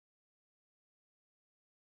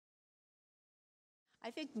I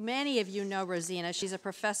think many of you know Rosina. She's a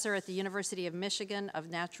professor at the University of Michigan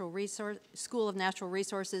School of Natural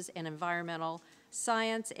Resources and Environmental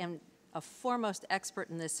Science and a foremost expert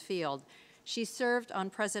in this field. She served on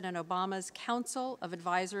President Obama's Council of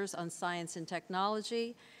Advisors on Science and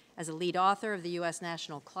Technology as a lead author of the U.S.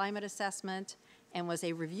 National Climate Assessment and was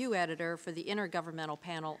a review editor for the Intergovernmental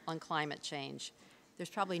Panel on Climate Change. There's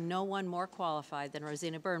probably no one more qualified than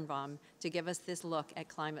Rosina Bierbaum to give us this look at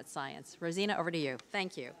climate science. Rosina, over to you.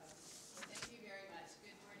 Thank you. Thank you very much.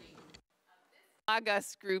 Good morning. This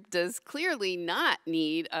august group does clearly not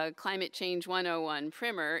need a Climate Change 101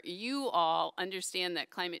 primer. You all understand that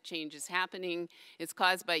climate change is happening. It's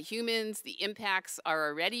caused by humans. The impacts are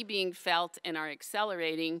already being felt and are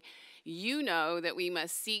accelerating. You know that we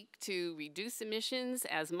must seek to reduce emissions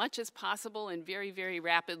as much as possible and very, very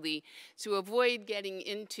rapidly to avoid getting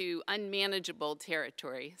into unmanageable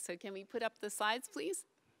territory. So can we put up the slides, please?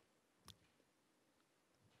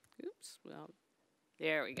 Oops, well,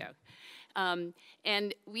 there we go.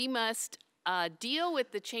 And we must deal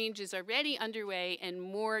with the changes already underway and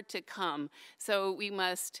more to come. So we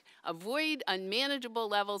must avoid unmanageable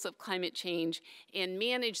levels of climate change and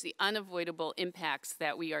manage the unavoidable impacts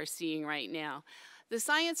that we are seeing right now. The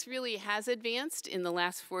science really has advanced in the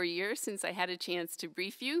last 4 years since I had a chance to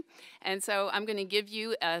brief you. And so I'm going to give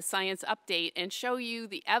you a science update and show you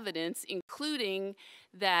the evidence, including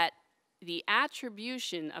that the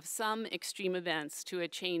attribution of some extreme events to a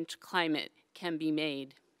changed climate can be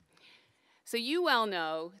made. So you well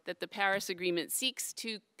know that the Paris Agreement seeks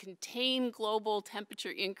to contain global temperature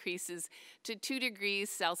increases to 2 degrees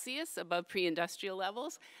Celsius above pre-industrial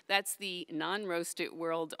levels. That's the non-roasted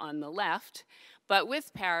world on the left. But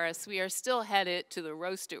with Paris, we are still headed to the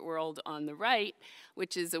roasted world on the right,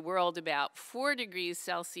 which is a world about 4 degrees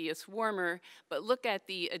Celsius warmer. But look at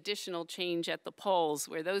the additional change at the poles,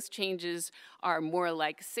 where those changes are more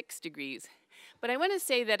like 6 degrees. But I want to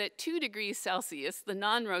say that at 2 degrees Celsius, the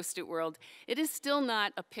non-roasted world, it is still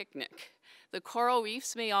not a picnic. The coral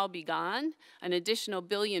reefs may all be gone, an additional 1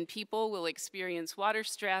 billion people will experience water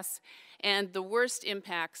stress, and the worst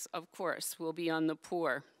impacts, of course, will be on the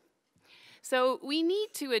poor. So we need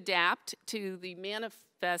to adapt to the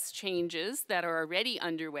manifest changes that are already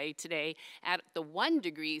underway today at the 1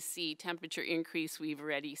 degree C temperature increase we've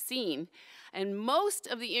already seen. And most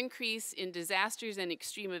of the increase in disasters and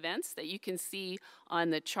extreme events that you can see on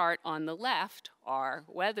the chart on the left are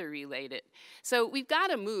weather related. So we've got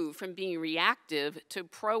to move from being reactive to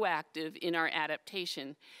proactive in our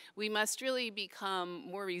adaptation. We must really become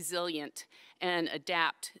more resilient and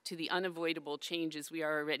adapt to the unavoidable changes we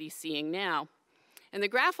are already seeing now. And the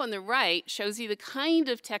graph on the right shows you the kind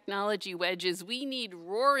of technology wedges we need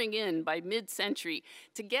roaring in by mid-century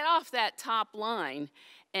to get off that top line.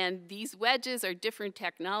 And these wedges are different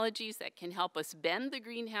technologies that can help us bend the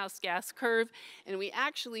greenhouse gas curve, and we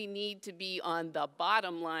actually need to be on the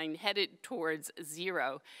bottom line headed towards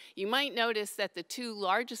zero. You might notice that the 2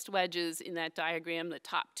 largest wedges in that diagram, the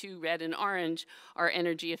top 2, red and orange, are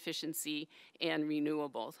energy efficiency and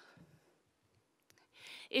renewables.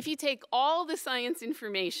 If you take all the science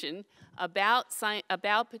information about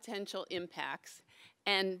potential impacts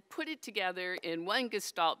and put it together in one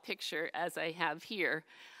gestalt picture, as I have here,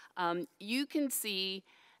 you can see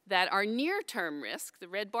that our near-term risk, the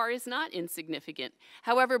red bar, is not insignificant.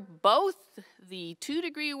 However, both the 2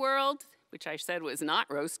 degree world, which I said was not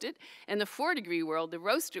roasted, and the 4 degree world, the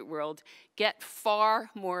roasted world, get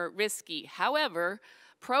far more risky. However,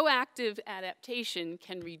 proactive adaptation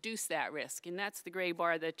can reduce that risk, and that's the gray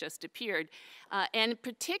bar that just appeared. And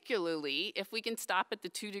particularly if we can stop at the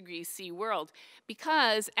 2 degrees C world,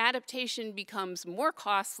 because adaptation becomes more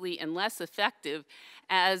costly and less effective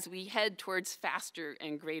as we head towards faster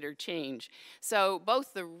and greater change. So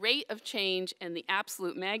both the rate of change and the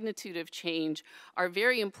absolute magnitude of change are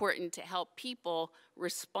very important to help people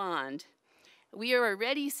respond. We are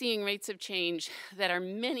already seeing rates of change that are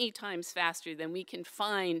many times faster than we can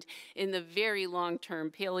find in the very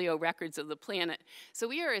long-term paleo records of the planet. So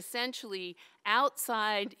we are essentially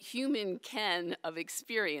outside human ken of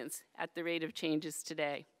experience at the rate of changes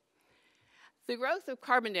today. The growth of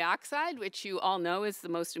carbon dioxide, which you all know is the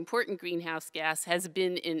most important greenhouse gas, has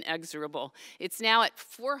been inexorable. It's now at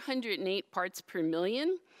 408 parts per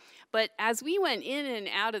million. But as we went in and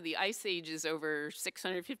out of the ice ages over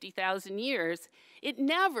 650,000 years, it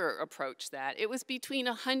never approached that. It was between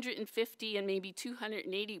 150 and maybe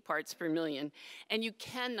 280 parts per million. And you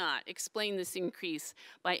cannot explain this increase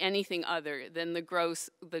by anything other than the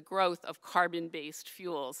growth of carbon-based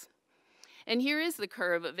fuels. And here is the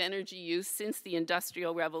curve of energy use since the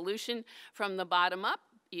Industrial Revolution from the bottom up.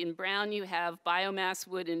 In brown, you have biomass,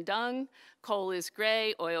 wood, and dung. Coal is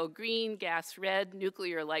gray, oil green, gas red,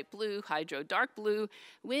 nuclear light blue, hydro dark blue,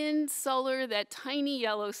 wind, solar, that tiny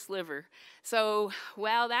yellow sliver. So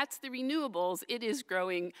while that's the renewables, it is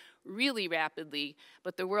growing really rapidly,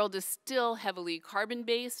 but the world is still heavily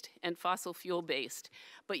carbon-based and fossil fuel-based.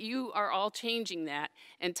 But you are all changing that,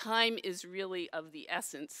 and time is really of the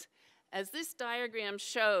essence. As this diagram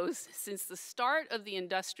shows, since the start of the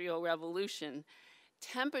Industrial Revolution,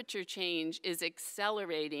 temperature change is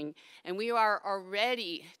accelerating, and we are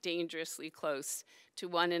already dangerously close to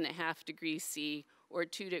 1.5 degrees C or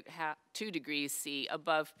 2 degrees C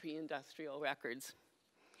above pre-industrial records.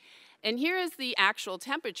 And here is the actual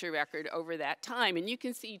temperature record over that time, and you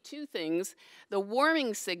can see two things. The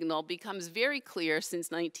warming signal becomes very clear since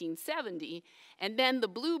 1970, and then the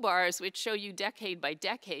blue bars, which show you decade by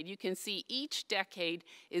decade, you can see each decade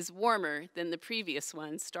is warmer than the previous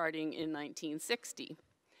one, starting in 1960.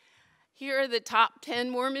 Here are the top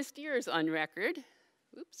 10 warmest years on record.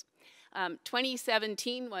 Oops.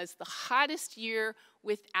 2017 was the hottest year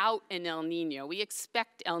without an El Nino. We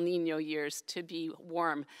expect El Nino years to be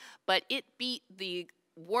warm, but it beat the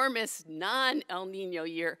warmest non-El Nino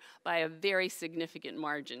year by a very significant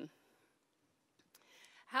margin.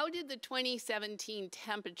 How did the 2017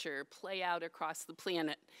 temperature play out across the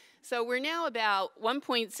planet? So we're now about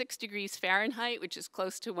 1.6 degrees Fahrenheit, which is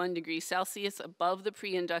close to 1 degree Celsius above the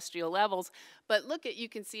pre-industrial levels. But look at, you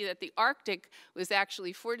can see that the Arctic was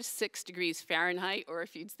actually 4 to 6 degrees Fahrenheit, or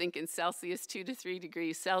if you'd think in Celsius, 2 to 3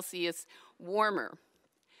 degrees Celsius warmer.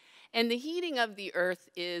 And the heating of the Earth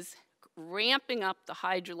is ramping up the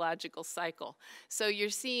hydrological cycle. So you're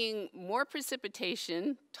seeing more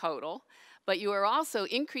precipitation total, but you are also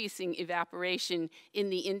increasing evaporation in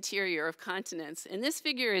the interior of continents. And this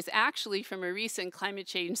figure is actually from a recent climate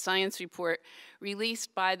change science report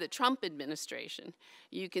released by the Trump administration.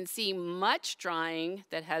 You can see much drying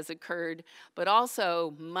that has occurred, but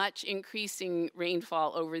also much increasing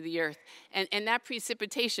rainfall over the Earth. And that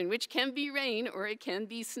precipitation, which can be rain or it can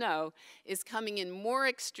be snow, is coming in more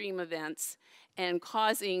extreme events and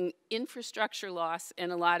causing infrastructure loss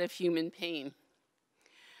and a lot of human pain.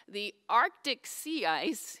 The Arctic sea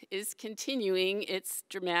ice is continuing its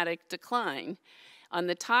dramatic decline. On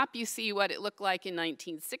the top, you see what it looked like in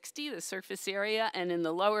 1960, the surface area, and in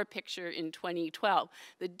the lower picture in 2012.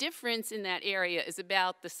 The difference in that area is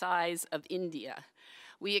about the size of India.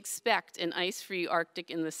 We expect an ice-free Arctic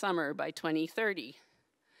in the summer by 2030.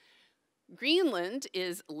 Greenland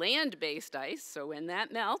is land-based ice, so when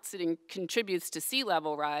that melts, it contributes to sea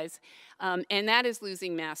level rise, and that is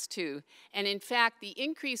losing mass too. And in fact, the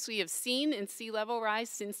increase we have seen in sea level rise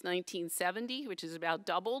since 1970, which is about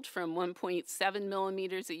doubled from 1.7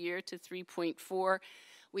 millimeters a year to 3.4,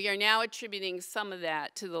 we are now attributing some of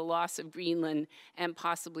that to the loss of Greenland and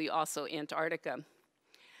possibly also Antarctica.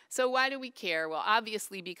 So why do we care? Well,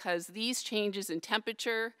 obviously because these changes in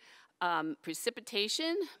temperature,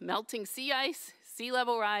 precipitation, melting sea ice, sea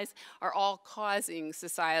level rise are all causing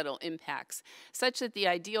societal impacts, such that the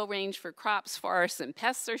ideal range for crops, forests, and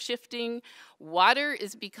pests are shifting. Water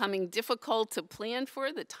is becoming difficult to plan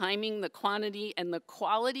for. The timing, the quantity, and the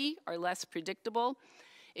quality are less predictable.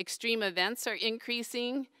 Extreme events are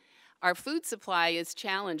increasing. Our food supply is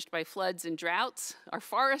challenged by floods and droughts. Our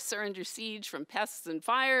forests are under siege from pests and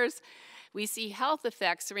fires. We see health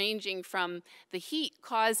effects ranging from the heat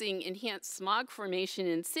causing enhanced smog formation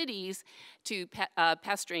in cities to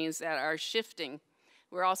pest strains that are shifting.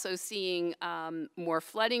 We're also seeing more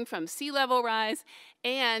flooding from sea level rise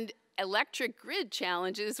and electric grid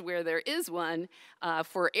challenges where there is one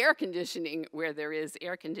for air conditioning where there is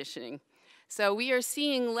air conditioning. So we are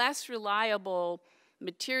seeing less reliable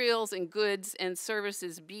materials and goods and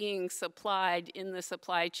services being supplied in the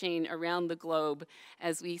supply chain around the globe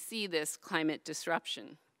as we see this climate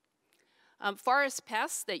disruption. Forest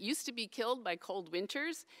pests that used to be killed by cold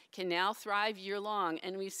winters can now thrive year-long,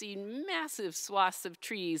 and we've seen massive swaths of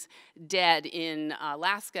trees dead in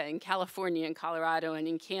Alaska, in California, in Colorado, and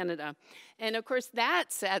in Canada. And of course, that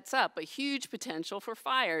sets up a huge potential for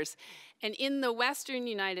fires. And in the western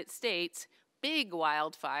United States, big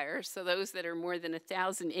wildfires, so those that are more than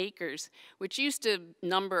 1,000 acres, which used to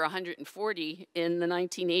number 140 in the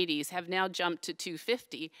 1980s, have now jumped to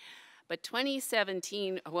 250. But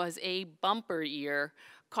 2017 was a bumper year,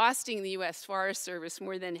 costing the U.S. Forest Service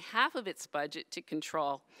more than half of its budget to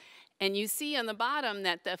control. And you see on the bottom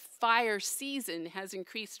that the fire season has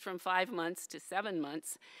increased from 5 months to 7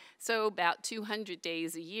 months, so about 200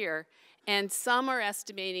 days a year. And some are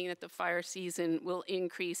estimating that the fire season will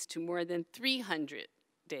increase to more than 300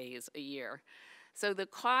 days a year. So the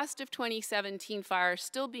cost of 2017 fire is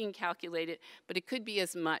still being calculated, but it could be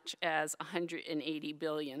as much as 180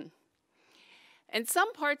 billion. And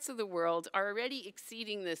some parts of the world are already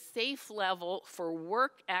exceeding the safe level for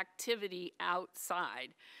work activity outside.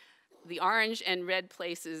 The orange and red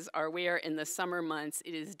places are where in the summer months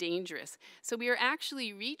it is dangerous. So we are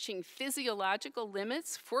actually reaching physiological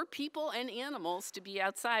limits for people and animals to be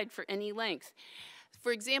outside for any length.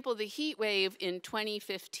 For example, the heat wave in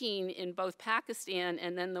 2015 in both Pakistan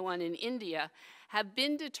and then the one in India have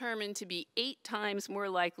been determined to be 8 times more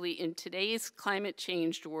likely in today's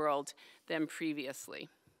climate-changed world than previously.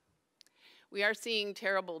 We are seeing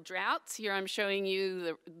terrible droughts. Here I'm showing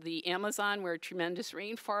you the Amazon where tremendous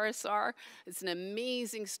rainforests are. It's an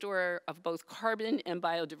amazing store of both carbon and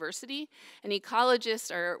biodiversity. And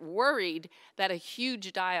ecologists are worried that a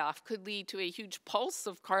huge die-off could lead to a huge pulse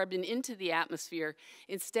of carbon into the atmosphere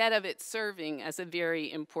instead of it serving as a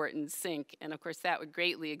very important sink. And of course, that would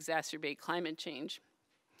greatly exacerbate climate change.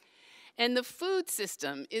 And the food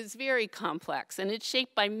system is very complex, and it's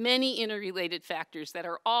shaped by many interrelated factors that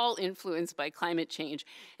are all influenced by climate change.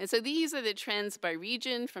 And so these are the trends by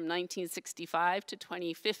region from 1965 to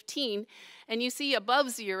 2015. And you see above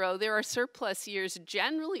zero, there are surplus years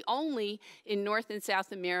generally only in North and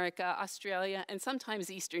South America, Australia, and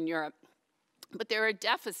sometimes Eastern Europe. But there are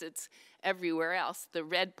deficits everywhere else, the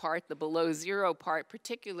red part, the below zero part,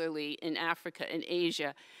 particularly in Africa and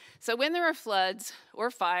Asia. So when there are floods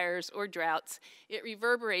or fires or droughts, it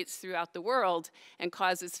reverberates throughout the world and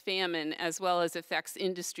causes famine, as well as affects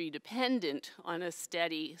industry dependent on a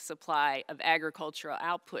steady supply of agricultural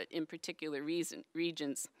output in particular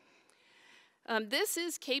regions. This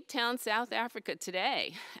is Cape Town, South Africa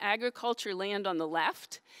today. Agriculture land on the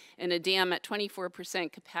left and a dam at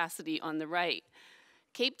 24% capacity on the right.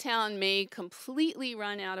 Cape Town may completely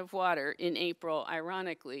run out of water in April,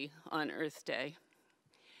 ironically, on Earth Day.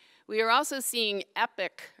 We are also seeing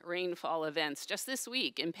epic rainfall events just this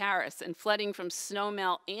week in Paris, and flooding from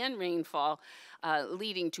snowmelt and rainfall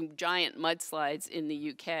leading to giant mudslides in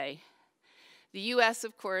the UK. The US,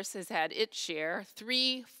 of course, has had its share,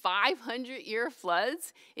 3 500-year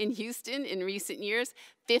floods in Houston in recent years,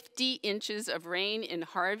 50 inches of rain in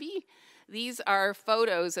Harvey. These are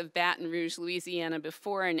photos of Baton Rouge, Louisiana,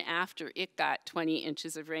 before and after it got 20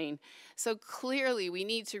 inches of rain. So clearly, we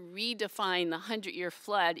need to redefine the 100-year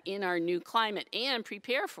flood in our new climate and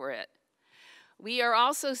prepare for it. We are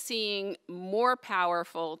also seeing more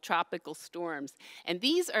powerful tropical storms, and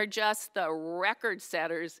these are just the record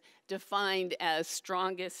setters defined as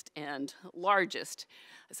strongest and largest.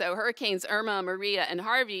 So hurricanes Irma, Maria, and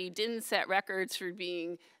Harvey didn't set records for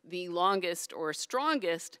being the longest or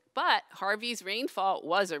strongest, but Harvey's rainfall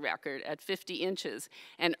was a record at 50 inches,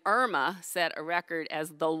 and Irma set a record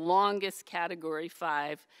as the longest Category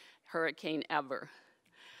 5 hurricane ever.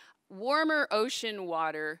 Warmer ocean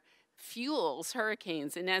water fuels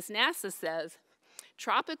hurricanes, and as NASA says,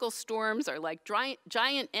 tropical storms are like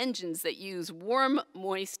giant engines that use warm,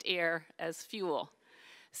 moist air as fuel.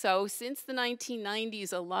 So since the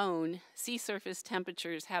 1990s alone, sea surface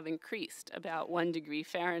temperatures have increased about 1 degree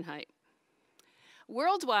Fahrenheit.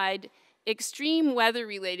 Worldwide, extreme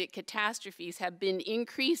weather-related catastrophes have been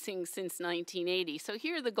increasing since 1980. So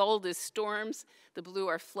here the gold is storms, the blue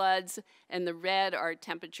are floods, and the red are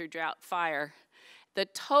temperature, drought, fire. The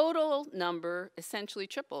total number essentially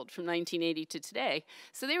tripled from 1980 to today.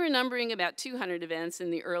 So they were numbering about 200 events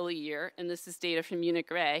in the early year, and this is data from Munich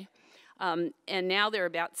Re. And now they're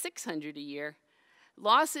about 600 a year.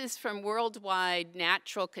 Losses from worldwide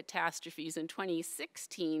natural catastrophes in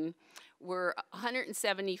 2016 were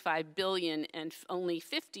 175 billion, and only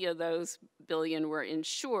 50 of those billion were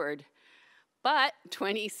insured. But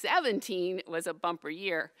 2017 was a bumper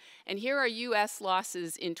year. And here are US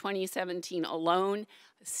losses in 2017 alone,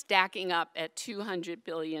 stacking up at $200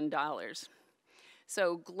 billion.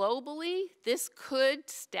 So globally, this could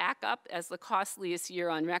stack up as the costliest year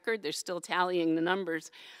on record. They're still tallying the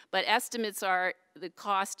numbers, but estimates are the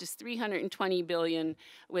cost is $320 billion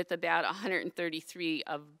with about $133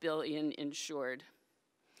 billion insured.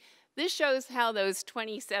 This shows how those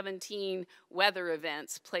 2017 weather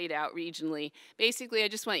events played out regionally. Basically, I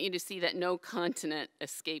just want you to see that no continent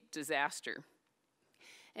escaped disaster.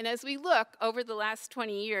 And as we look over the last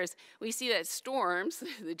 20 years, we see that storms,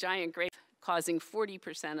 the giant great, causing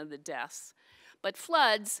 40% of the deaths. But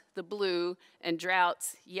floods, the blue, and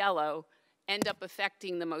droughts, yellow, end up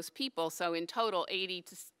affecting the most people. So in total, 82%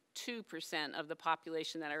 of the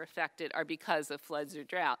population that are affected are because of floods or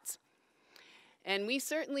droughts. And we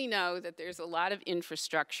certainly know that there's a lot of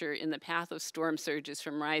infrastructure in the path of storm surges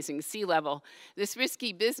from rising sea level. This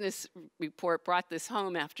risky business report brought this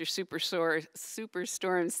home after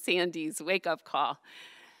Superstorm Sandy's wake-up call.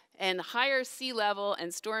 And higher sea level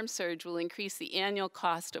and storm surge will increase the annual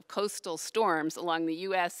cost of coastal storms along the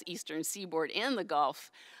US eastern seaboard and the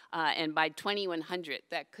Gulf. And by 2100,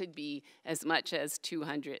 that could be as much as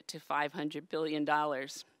 $200 to $500 billion.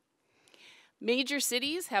 Major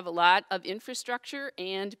cities have a lot of infrastructure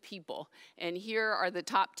and people. And here are the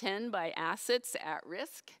top 10 by assets at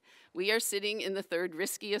risk. We are sitting in the third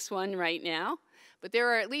riskiest one right now. But there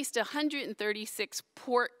are at least 136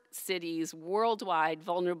 port cities worldwide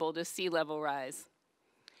vulnerable to sea level rise.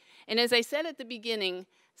 And as I said at the beginning,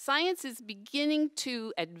 science is beginning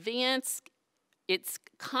to advance its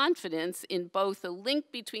confidence in both the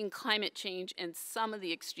link between climate change and some of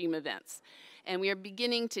the extreme events. And we are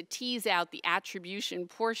beginning to tease out the attribution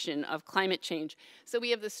portion of climate change. So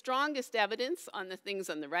we have the strongest evidence on the things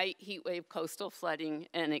on the right: heat wave, coastal flooding,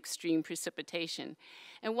 and extreme precipitation.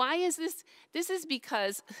 And why is this? This is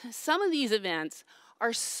because some of these events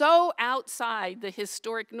are so outside the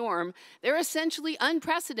historic norm, they're essentially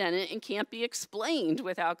unprecedented and can't be explained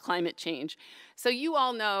without climate change. So you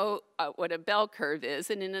all know what a bell curve is,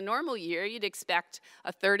 and in a normal year, you'd expect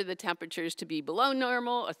a third of the temperatures to be below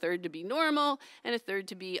normal, a third to be normal, and a third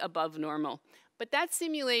to be above normal. But that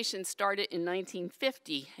simulation started in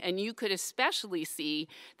 1950, and you could especially see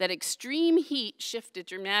that extreme heat shifted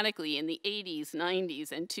dramatically in the 80s,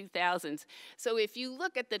 90s, and 2000s. So if you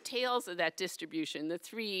look at the tails of that distribution, the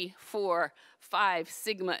 3, 4, 5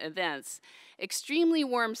 sigma events, extremely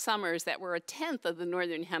warm summers that were a tenth of the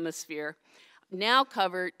northern hemisphere now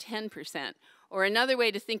cover 10%. Or another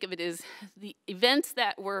way to think of it is the events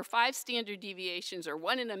that were 5 standard deviations or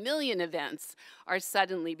 1 in a million events are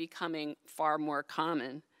suddenly becoming far more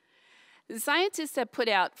common. The scientists have put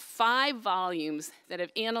out 5 volumes that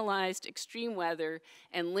have analyzed extreme weather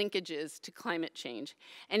and linkages to climate change.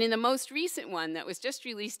 And in the most recent one that was just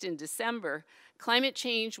released in December, climate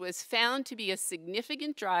change was found to be a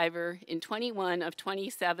significant driver in 21 of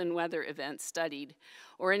 27 weather events studied.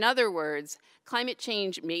 Or in other words, climate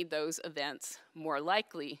change made those events more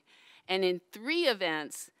likely. And in 3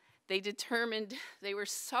 events, they determined they were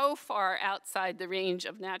so far outside the range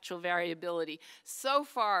of natural variability, so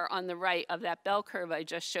far on the right of that bell curve I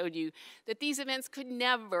just showed you, that these events could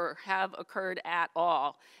never have occurred at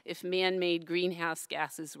all if man-made greenhouse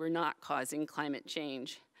gases were not causing climate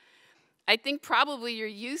change. I think probably you're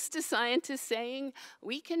used to scientists saying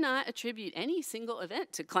we cannot attribute any single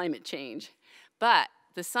event to climate change. But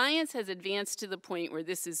the science has advanced to the point where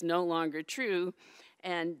this is no longer true.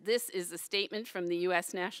 And this is a statement from the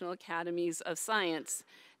US National Academies of Science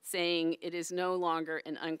saying it is no longer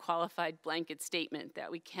an unqualified blanket statement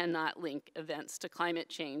that we cannot link events to climate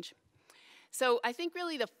change. So I think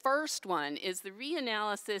really the first one is the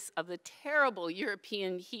reanalysis of the terrible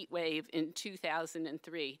European heat wave in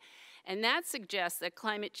 2003. And that suggests that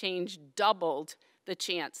climate change doubled the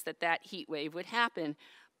chance that that heat wave would happen.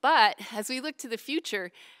 But as we look to the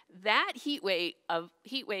future, that heat wave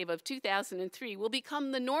of 2003 will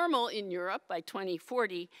become the normal in Europe by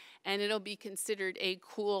 2040, and it'll be considered a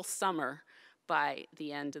cool summer by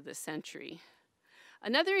the end of the century.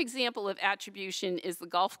 Another example of attribution is the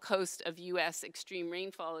Gulf Coast of US extreme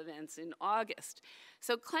rainfall events in August.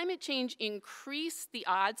 So climate change increased the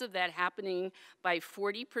odds of that happening by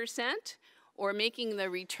 40%, or making the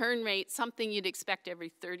return rate something you'd expect every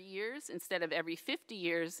 30 years instead of every 50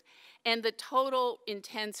 years, and the total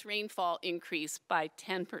intense rainfall increased by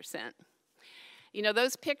 10%. You know,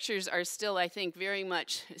 those pictures are still, I think, very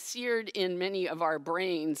much seared in many of our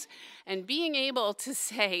brains, and being able to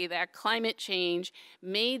say that climate change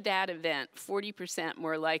made that event 40%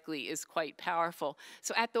 more likely is quite powerful.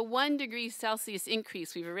 So at the 1 degree Celsius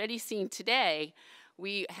increase we've already seen today,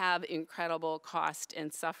 we have incredible cost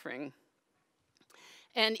and suffering.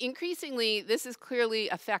 And increasingly, this is clearly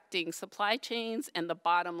affecting supply chains and the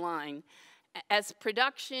bottom line. As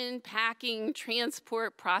production, packing,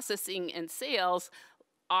 transport, processing, and sales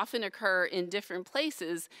often occur in different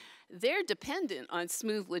places, they're dependent on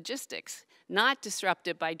smooth logistics, not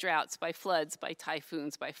disrupted by droughts, by floods, by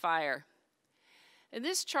typhoons, by fire. And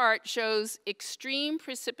this chart shows extreme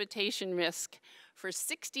precipitation risk for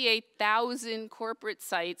 68,000 corporate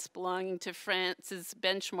sites belonging to France's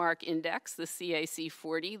benchmark index, the CAC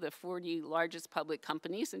 40, the 40 largest public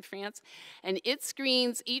companies in France, and it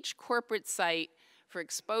screens each corporate site for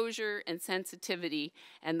exposure and sensitivity,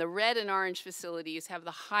 and the red and orange facilities have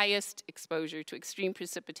the highest exposure to extreme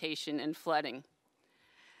precipitation and flooding.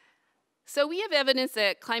 So we have evidence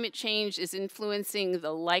that climate change is influencing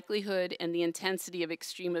the likelihood and the intensity of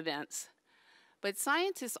extreme events. But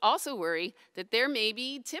scientists also worry that there may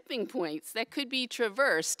be tipping points that could be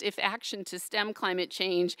traversed if action to stem climate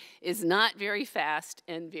change is not very fast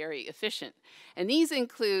and very efficient. And these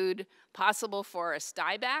include possible forest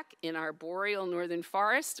dieback in our boreal northern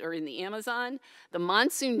forests or in the Amazon, the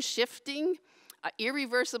monsoon shifting,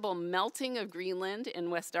 irreversible melting of Greenland and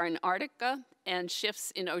West Antarctica, and shifts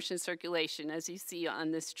in ocean circulation, as you see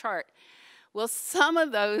on this chart. Well, some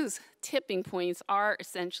of those tipping points are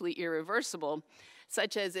essentially irreversible,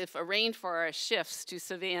 such as if a rainforest shifts to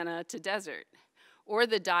savanna to desert, or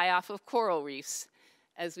the die-off of coral reefs,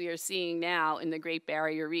 as we are seeing now in the Great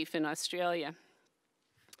Barrier Reef in Australia.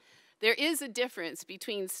 There is a difference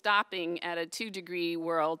between stopping at a 2-degree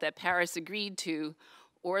world that Paris agreed to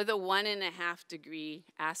or the 1.5-degree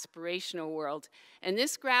aspirational world. And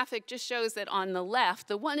this graphic just shows that on the left,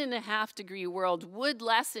 the 1.5-degree world would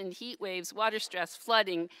lessen heat waves, water stress,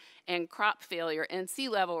 flooding, and crop failure, and sea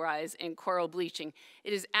level rise and coral bleaching.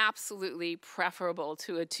 It is absolutely preferable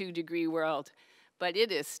to a 2-degree world, but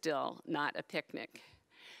it is still not a picnic.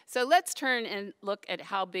 So let's turn and look at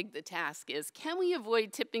how big the task is. Can we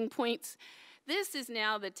avoid tipping points? This is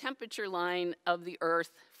now the temperature line of the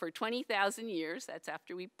Earth for 20,000 years. That's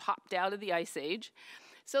after we popped out of the Ice Age.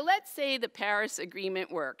 So let's say the Paris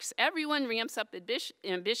Agreement works. Everyone ramps up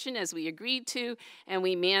ambition as we agreed to, and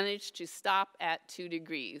we managed to stop at 2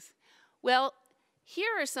 degrees. Well,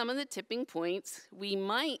 here are some of the tipping points we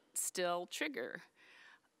might still trigger.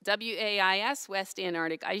 WAIS, West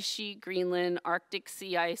Antarctic ice sheet, Greenland, Arctic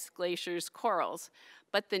sea ice, glaciers, corals.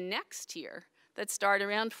 But the next tier, that start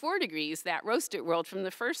around 4 degrees, that roasted world from the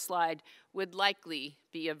first slide, would likely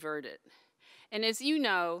be averted. And as you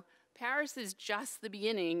know, Paris is just the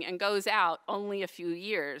beginning and goes out only a few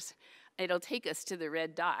years. It'll take us to the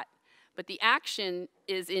red dot. But the action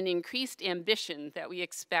is in increased ambition that we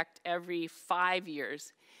expect every 5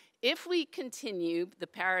 years. If we continue the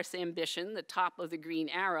Paris ambition, the top of the green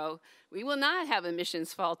arrow, we will not have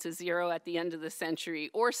emissions fall to 0 at the end of the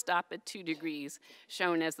century or stop at 2 degrees,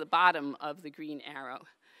 shown as the bottom of the green arrow.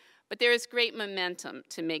 But there is great momentum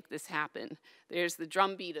to make this happen. There's the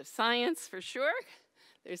drumbeat of science, for sure.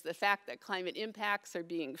 There's the fact that climate impacts are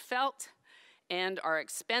being felt and are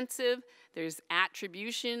expensive. There's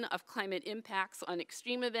attribution of climate impacts on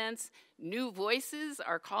extreme events. New voices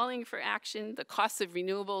are calling for action. The costs of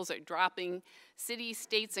renewables are dropping. Cities,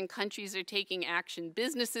 states, and countries are taking action.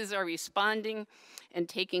 Businesses are responding and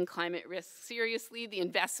taking climate risks seriously. The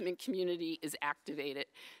investment community is activated.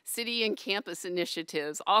 City and campus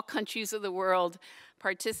initiatives, all countries of the world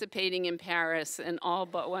participating in Paris, and all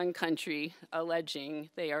but one country alleging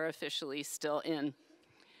they are officially still in.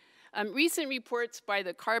 Recent reports by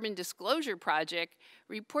the Carbon Disclosure Project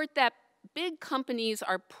report that big companies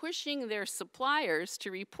are pushing their suppliers to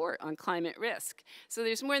report on climate risk. So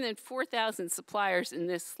there's more than 4,000 suppliers in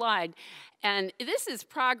this slide, and this is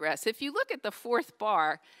progress. If you look at the fourth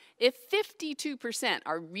bar, if 52%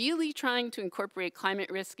 are really trying to incorporate climate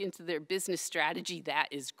risk into their business strategy, that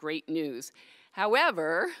is great news.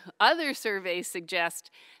 However, other surveys suggest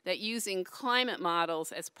that using climate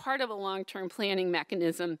models as part of a long-term planning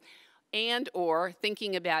mechanism and or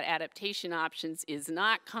thinking about adaptation options is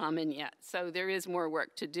not common yet, so there is more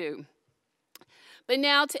work to do. But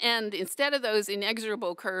now to end, instead of those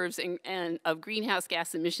inexorable curves of greenhouse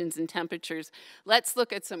gas emissions and temperatures, let's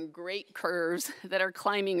look at some great curves that are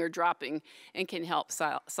climbing or dropping and can help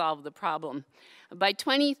solve the problem. By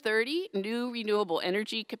 2030, new renewable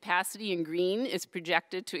energy capacity in green is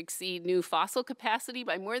projected to exceed new fossil capacity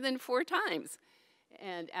by more than 4 times.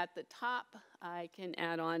 And at the top, I can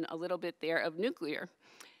add on a little bit there of nuclear.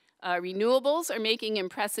 Renewables are making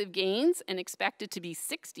impressive gains and expected to be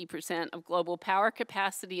 60% of global power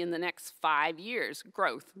capacity in the next 5 years,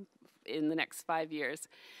 growth in the next 5 years.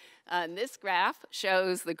 This graph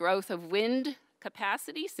shows the growth of wind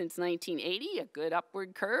capacity since 1980, a good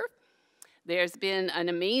upward curve. There's been an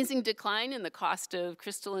amazing decline in the cost of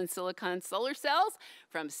crystalline silicon solar cells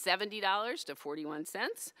from $70 to 41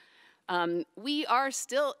 cents. We are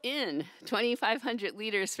still in 2,500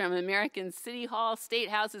 leaders from American city halls, state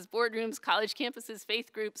houses, boardrooms, college campuses,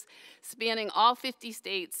 faith groups, spanning all 50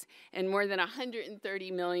 states and more than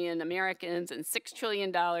 130 million Americans and $6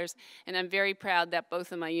 trillion. And I'm very proud that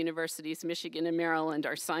both of my universities, Michigan and Maryland,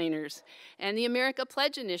 are signers. And the America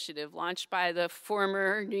Pledge Initiative, launched by the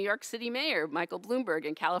former New York City Mayor, Michael Bloomberg,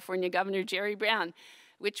 and California Governor Jerry Brown,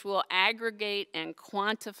 which will aggregate and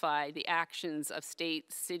quantify the actions of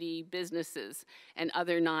state, city, businesses, and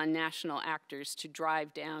other non-national actors to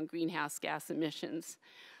drive down greenhouse gas emissions.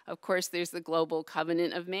 Of course, there's the Global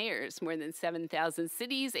Covenant of Mayors, more than 7,000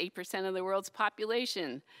 cities, 8% of the world's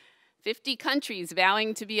population, 50 countries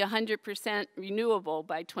vowing to be 100% renewable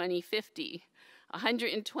by 2050,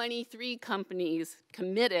 123 companies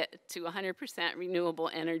committed to 100% renewable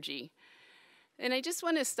energy. And I just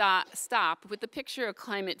want to stop with the picture of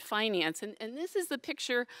climate finance. And this is the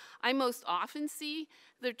picture I most often see.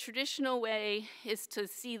 The traditional way is to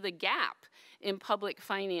see the gap in public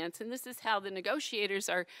finance. And this is how the negotiators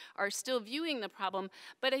are still viewing the problem.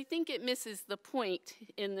 But I think it misses the point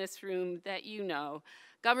in this room that you know.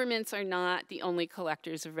 Governments are not the only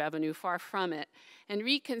collectors of revenue, far from it. And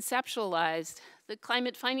reconceptualized, the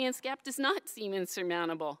climate finance gap does not seem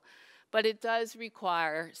insurmountable. But it does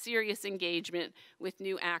require serious engagement with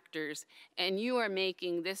new actors, and you are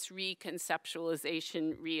making this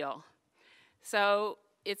reconceptualization real. So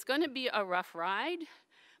it's going to be a rough ride,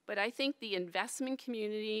 but I think the investment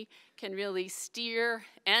community can really steer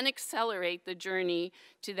and accelerate the journey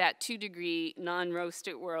to that 2-degree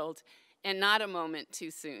non-roasted world, and not a moment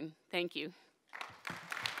too soon. Thank you.